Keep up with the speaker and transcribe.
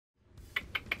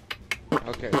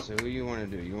Okay, so who you want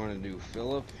to do? You want to do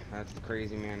Philip? That's the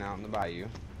crazy man out in the bayou.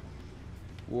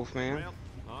 Wolfman? Well,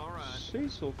 all right.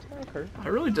 Cecil Tucker. I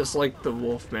really dislike the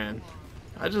Wolfman.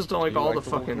 I just don't like You all like the the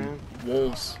fucking Wolfman?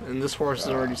 wolves, and this horse is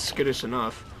already skittish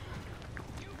enough.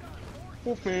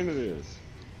 Wolfman it is.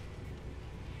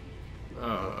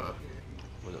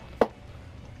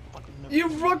 You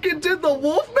fucking did the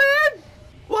Wolfman?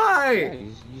 Why? Yeah,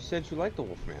 you said you liked the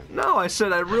Wolfman. No, I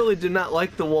said I really do not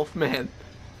like the Wolfman.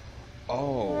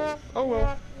 Oh. Oh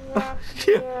well.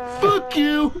 Yeah, fuck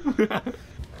you!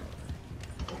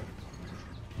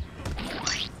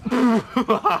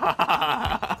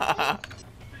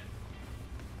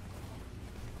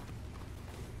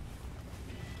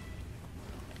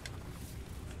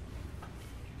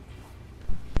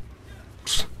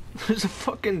 There's a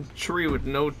fucking tree with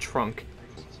no trunk.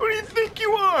 Who do you think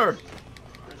you are?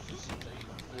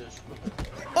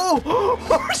 Oh,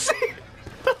 horsey!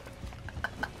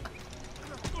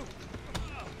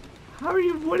 How are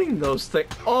you winning those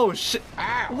things? Oh shit!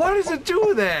 Why does it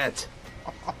do that?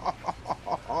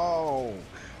 Oh.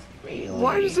 Really?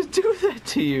 Why does it do that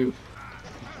to you?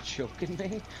 Choking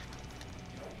me?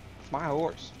 It's my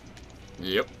horse.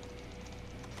 Yep.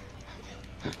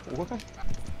 What?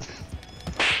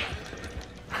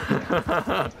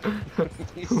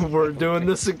 We're doing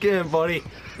this again, buddy.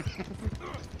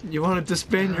 You want to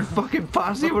disband your fucking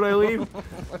posse when I leave?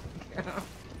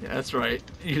 Yeah, that's right.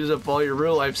 Use up all your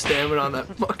real life stamina on that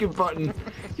fucking button.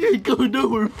 You ain't going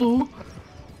nowhere, fool.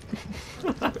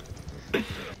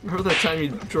 Remember that time you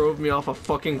drove me off a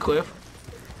fucking cliff?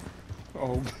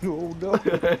 Oh no, no.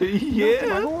 Yeah. Not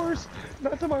to my horse.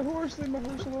 Not to my horse. Leave my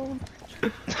horse alone.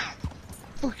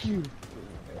 Fuck you.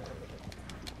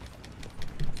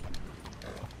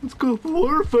 Let's go up a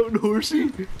water fountain, horsey.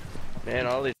 Man,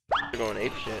 all these are going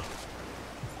apeshit.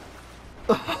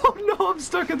 Oh no, I'm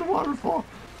stuck in the waterfall.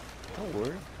 Don't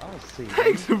worry. I'll see you.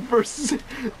 Thanks for first.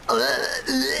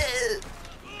 I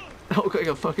look like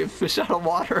a fucking fish out of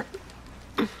water.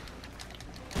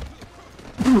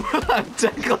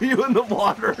 Tackle you in the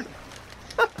water.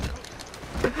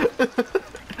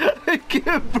 I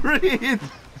can't breathe.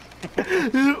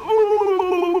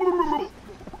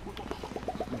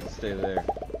 Stay there.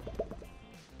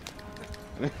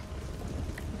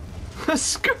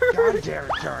 Skirt. God damn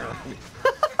it, Charlie.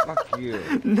 Fuck you.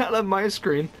 Not on my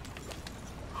screen.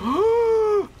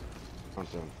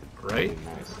 Something Right? really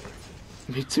nice.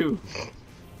 Me too.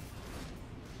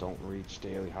 Don't reach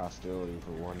daily hostility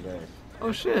for one day.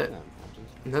 Oh shit. Yeah,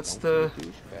 And that's don't the. be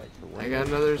a douchebag for one I got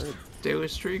day. another Good. daily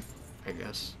streak, I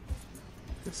guess.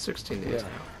 It's 16 days Yeah. now.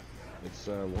 It's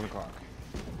 1 o'clock.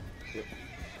 Yep.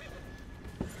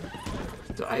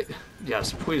 Die.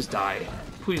 Yes, please die.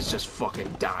 Please just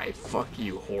fucking die. Fuck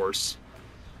you, horse.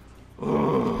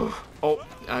 Ugh. Oh,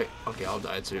 okay, I'll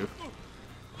die too.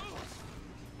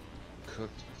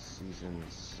 Cooked, seasoned,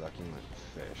 succulent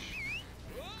fish.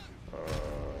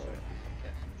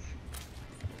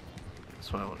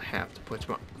 So I don't have to put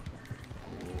my.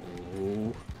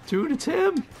 Oh, dude, it's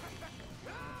him.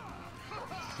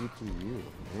 CPU.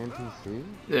 NPC?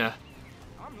 Yeah.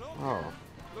 Oh.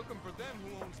 Looking for them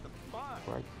who owns the farm.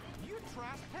 Right. You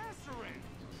trespassing.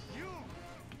 You.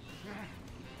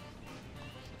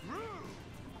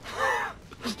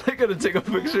 Rude. I gotta take a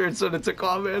picture and send it to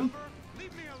comment.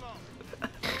 Leave me alone.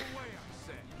 Go away, I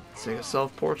said. Take a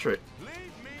self-portrait. Leave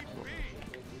me be.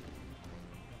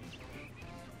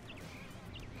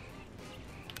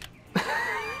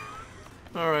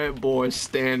 Alright, boys,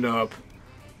 stand up.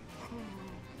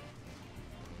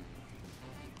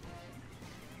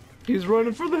 He's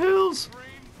running for the hills.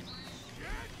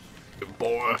 Good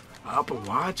boy, I've been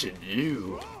watching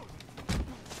you.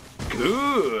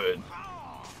 Good.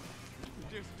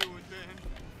 Just do it then.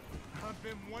 I've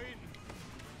been waiting.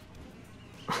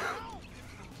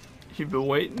 You've been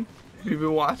waiting? You've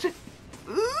been watching?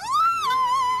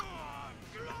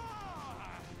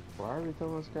 Why are we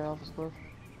throwing this guy off this cliff?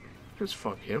 Just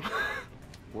fuck him.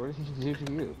 What did he do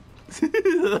to you?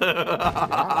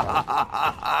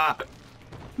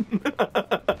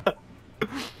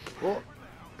 Well,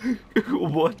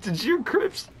 What did you,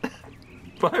 Cripps?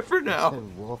 Bye for now.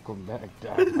 and welcome back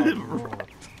down.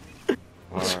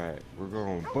 Alright, we're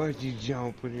going bungee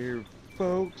jumping here,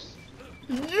 folks.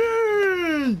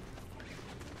 Yay!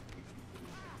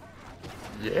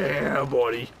 Yeah,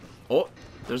 buddy. Oh,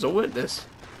 there's a witness.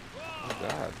 Oh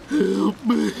god. Help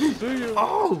me!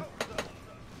 Oh!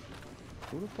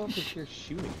 Who the fuck is here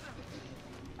shooting?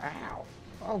 Ow.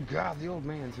 Oh god, the old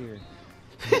man's here.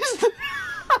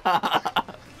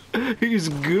 He's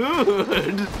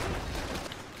good.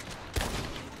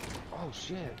 Oh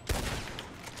shit.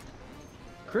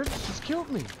 Cripps just killed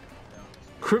me.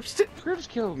 Cripps did. Cripps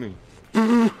killed me.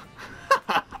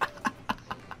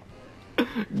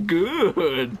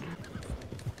 Good.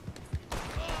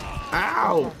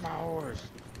 Ow. Off my horse.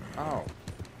 Oh.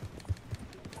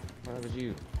 That was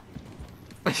you.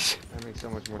 That That makes so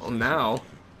much more well, sense. now.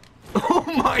 Oh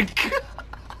my god.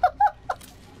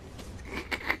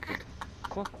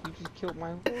 Fuck, you just killed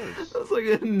my horse. That's like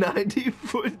a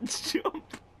 90-foot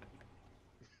jump.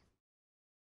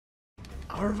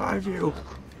 I'll revive you.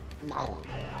 Oh,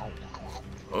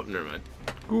 never mind.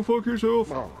 Go fuck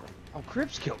yourself. Oh,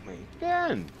 Cripps killed me.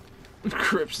 Again.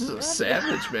 Cripps is a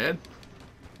savage, man.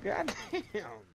 God damn.